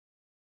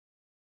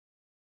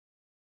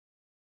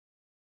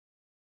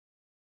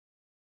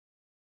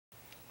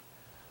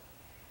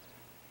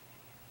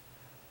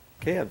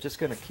Okay, I'm just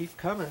going to keep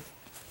coming.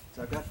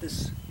 So I've got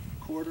this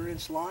 1/4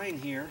 inch line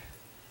here.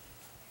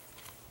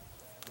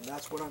 And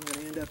that's what I'm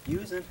going to end up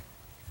using.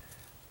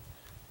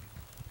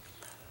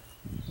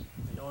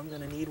 I know I'm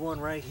going to need one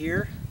right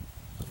here.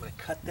 I'm going to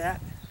cut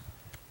that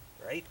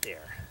right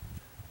there.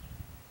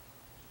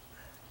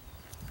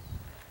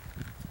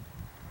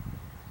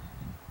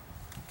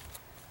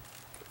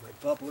 Put my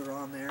bubbler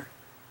on there.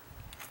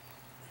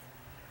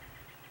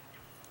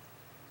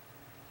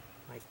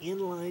 My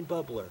inline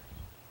bubbler.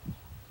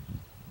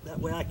 That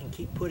way I can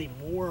keep putting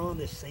more on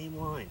this same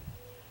line.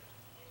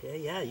 Okay,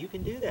 yeah, you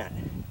can do that.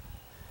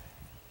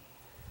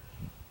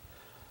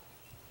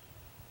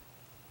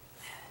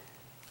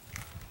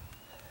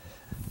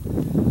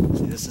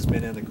 See, this has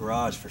been in the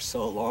garage for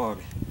so long.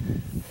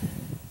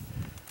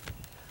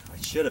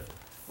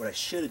 What I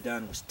should have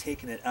done was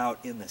taken it out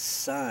in the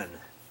sun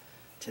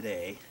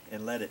today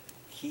and let it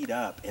heat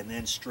up and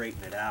then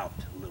straighten it out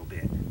a little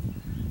bit.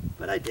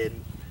 But I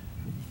didn't.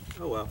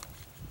 Oh well.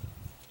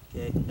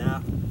 Okay,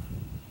 now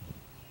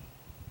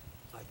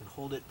I can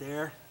hold it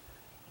there.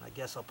 I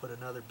guess I'll put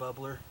another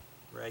bubbler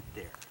right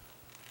there.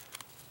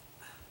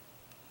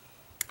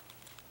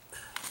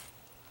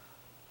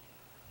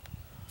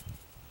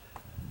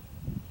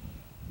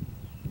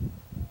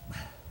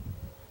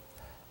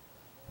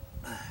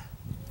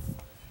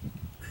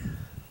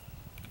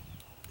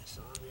 This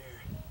on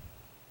there.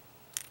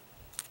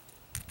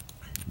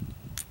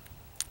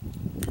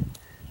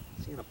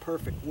 See, in a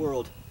perfect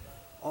world,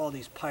 all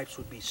these pipes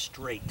would be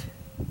straight,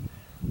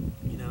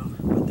 you know,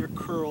 but they're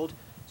curled.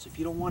 So if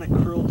you don't want it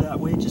curled that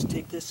way, just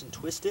take this and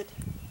twist it,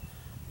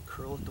 and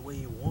curl it the way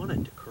you want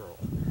it to curl.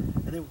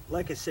 And then,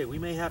 like I say, we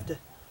may have to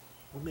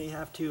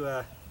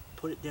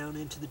put it down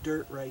into the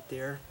dirt right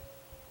there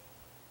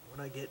when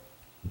I get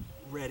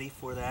ready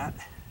for that.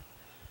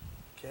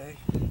 Okay.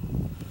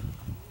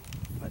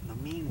 But in the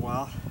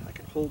meanwhile, I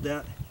can hold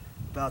that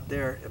about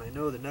there, and I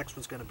know the next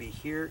one's going to be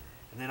here,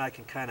 and then I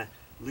can kind of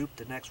loop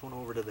the next one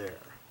over to there.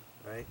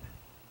 Right?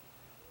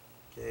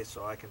 Okay,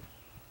 so I can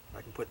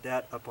put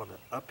that up on the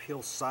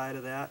uphill side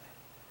of that.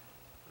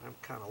 I'm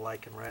kind of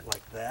liking right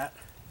like that.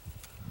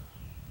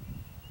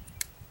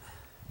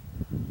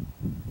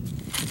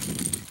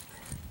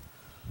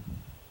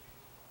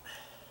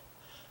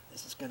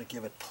 This is going to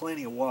give it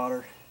plenty of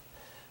water.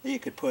 You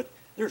could put,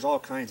 there's all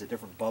kinds of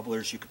different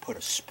bubblers. You could put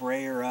a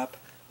sprayer up.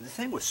 The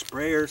thing with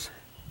sprayers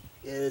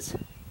is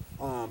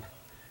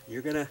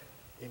you're going to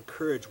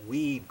encourage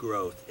weed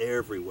growth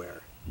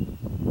everywhere.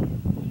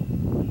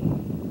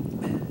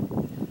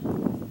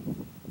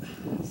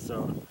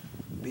 So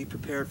be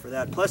prepared for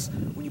that. Plus,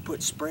 when you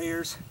put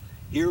sprayers,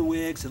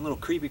 earwigs, and little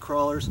creepy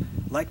crawlers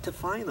like to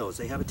find those.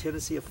 They have a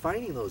tendency of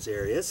finding those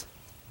areas,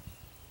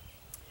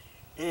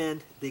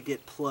 and they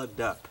get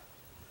plugged up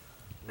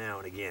now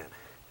and again.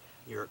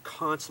 You're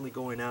constantly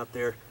going out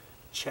there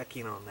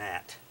checking on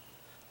that,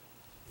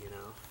 you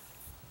know.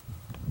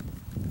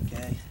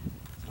 Okay,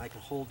 I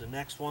can hold the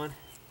next one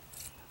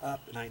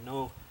up, and I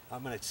know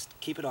I'm going to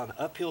keep it on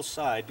the uphill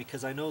side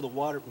because I know the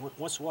water,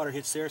 once the water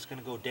hits there, it's going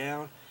to go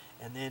down.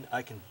 And then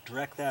I can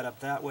direct that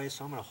up that way,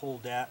 so I'm going to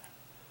hold that,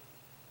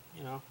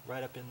 you know,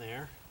 right up in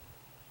there.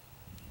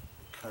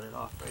 Cut it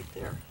off right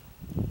there.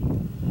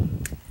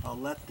 I'll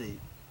let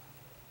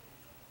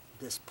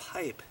this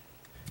pipe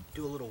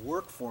do a little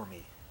work for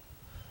me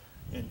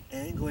in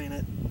angling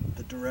it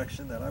the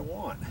direction that I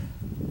want.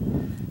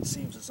 It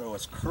seems as though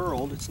it's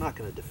curled. It's not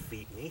going to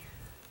defeat me.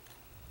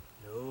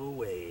 No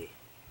way.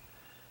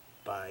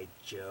 By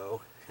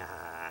Joe.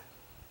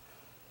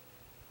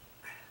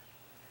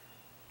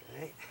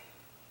 Okay.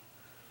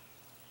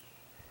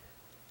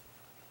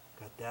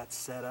 Got that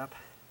set up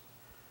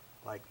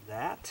like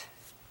that.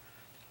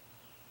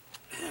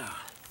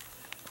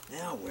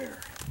 Now where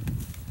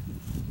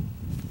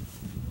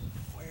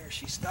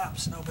she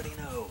stops, nobody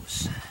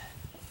knows.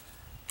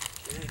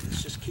 Okay,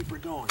 let's just keep her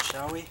going,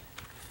 shall we?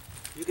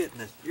 You're getting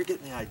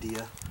the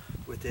idea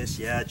with this.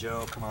 Yeah,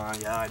 Joe, come on.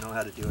 Yeah, I know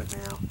how to do it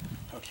now.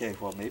 Okay,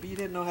 well, maybe you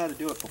didn't know how to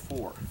do it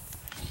before.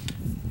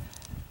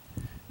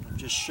 I'm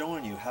just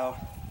showing you how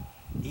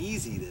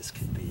easy this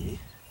can be.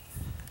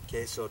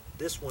 Okay, so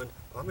this one,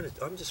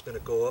 I'm just gonna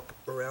go up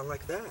around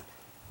like that.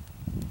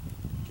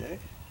 Okay.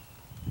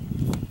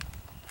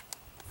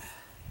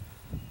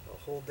 I'll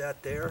hold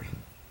that there.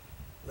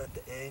 Let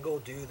the angle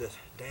do the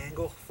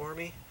dangle for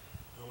me.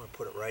 I'm gonna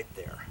put it right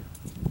there.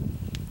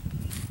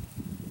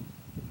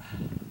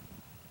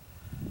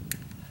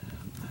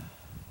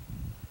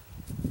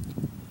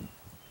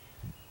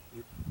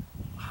 You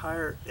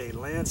hire a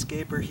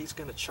landscaper, he's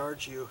gonna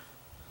charge you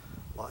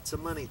lots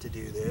of money to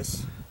do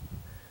this.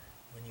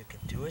 You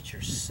can do it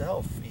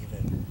yourself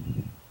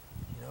even.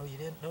 You know, you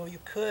didn't know you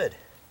could.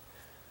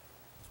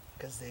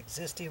 Because the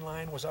existing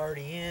line was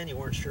already in, you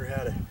weren't sure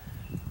how to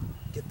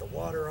get the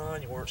water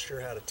on, you weren't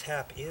sure how to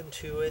tap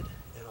into it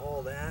and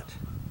all that.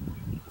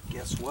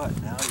 Guess what?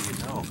 Now you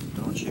know,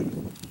 don't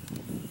you?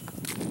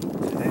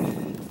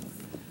 Okay.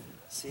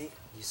 See?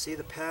 You see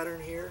the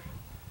pattern here?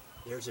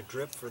 There's a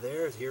drip for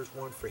there, here's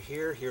one for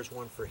here, here's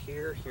one for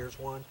here, here's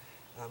one.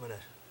 I'm going to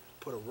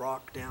put a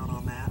rock down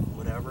on that,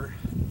 whatever.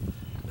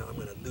 Now I'm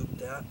going to loop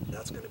that.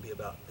 That's going to be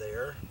about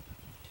there.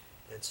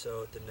 And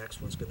so the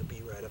next one's going to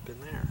be right up in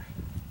there.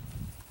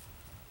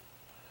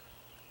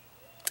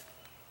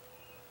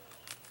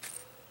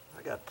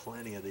 I got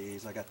plenty of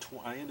these. I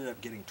ended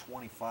up getting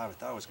 25. I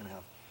thought I was going to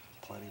have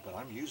plenty, but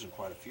I'm using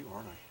quite a few,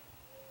 aren't I?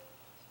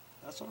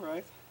 That's all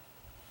right.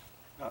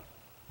 Got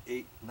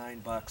 $8,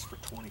 $9 for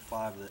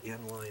 25 of the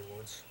inline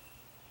ones.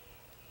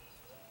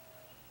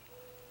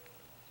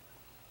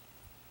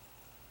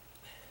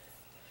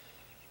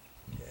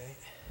 Okay,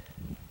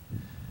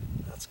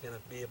 that's going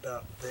to be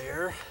about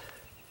there.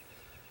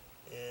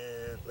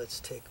 And let's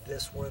take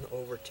this one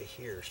over to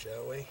here,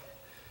 shall we?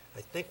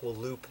 I think we'll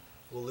loop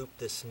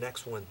this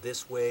next one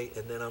this way,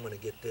 and then I'm going to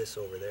get this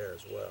over there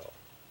as well.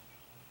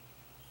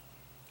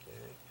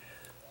 Okay.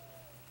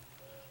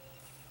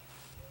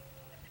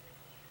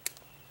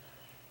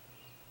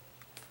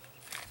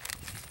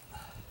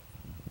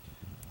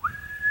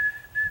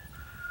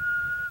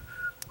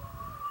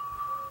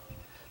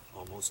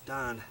 Almost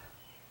done.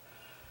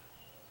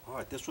 All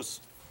right, this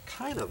was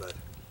kind of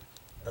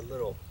a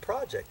little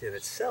project in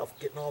itself,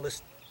 getting all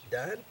this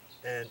done,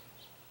 and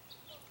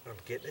I'm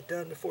getting it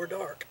done before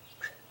dark.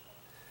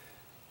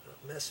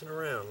 Not messing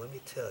around, let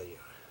me tell you.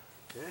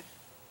 Okay,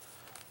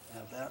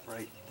 have that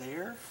right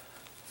there.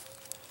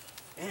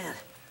 And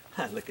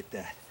look at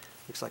that.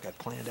 Looks like I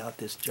planned out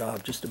this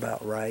job just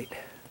about right.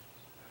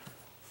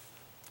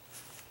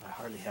 I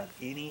hardly have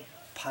any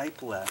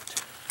pipe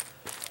left.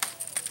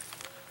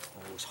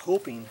 I was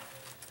hoping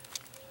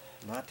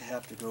not to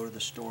have to go to the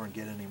store and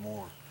get any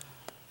more.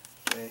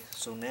 Okay,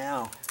 so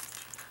now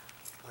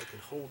I can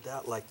hold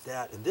that like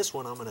that, and this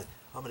one I'm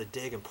gonna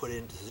dig and put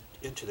it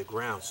into the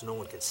ground so no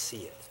one can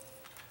see it.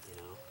 You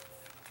know,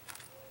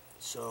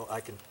 so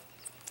I can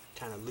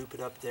kind of loop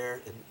it up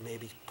there and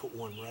maybe put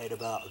one right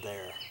about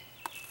there.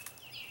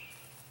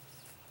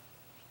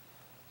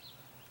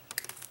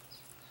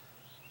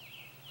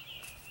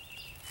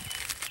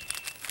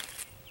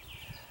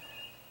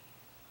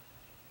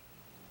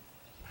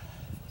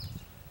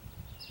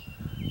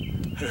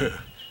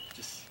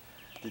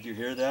 Did you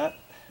hear that?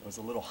 It was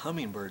a little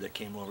hummingbird that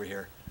came over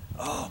here.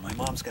 Oh, my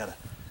mom's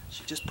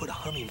she just put a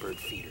hummingbird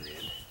feeder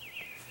in.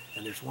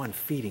 And there's one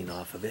feeding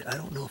off of it. I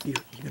don't know if you're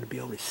going to be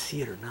able to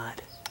see it or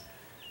not.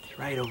 It's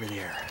right over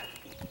there.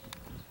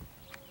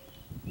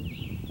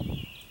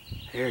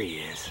 There he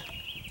is.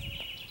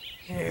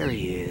 There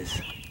he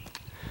is.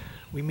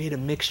 We made a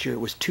mixture. It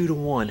was 2 to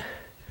 1.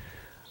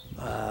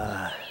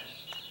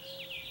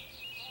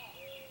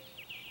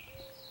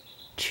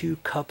 2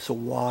 cups of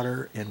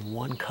water and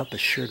 1 cup of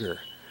sugar.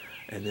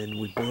 And then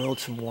we boiled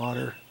some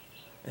water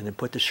and then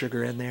put the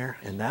sugar in there,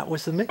 and that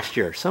was the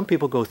mixture. Some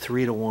people go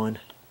 3 to 1.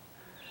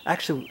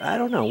 Actually, I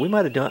don't know. We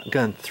might have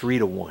done 3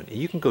 to 1.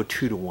 You can go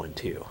 2 to 1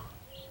 too.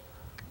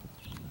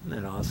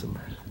 Isn't that awesome?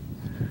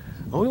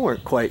 Well, we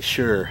weren't quite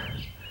sure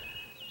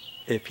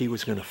if he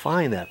was going to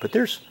find that, but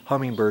there's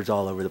hummingbirds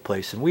all over the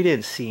place, and we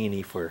didn't see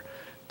any for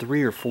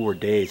 3 or 4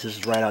 days. This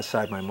is right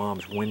outside my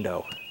mom's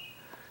window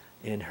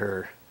in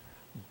her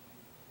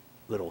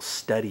little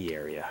study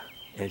area,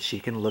 and she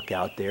can look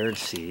out there and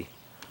see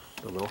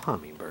the little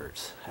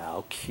hummingbirds.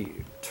 How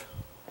cute.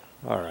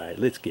 All right,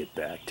 let's get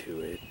back to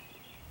it.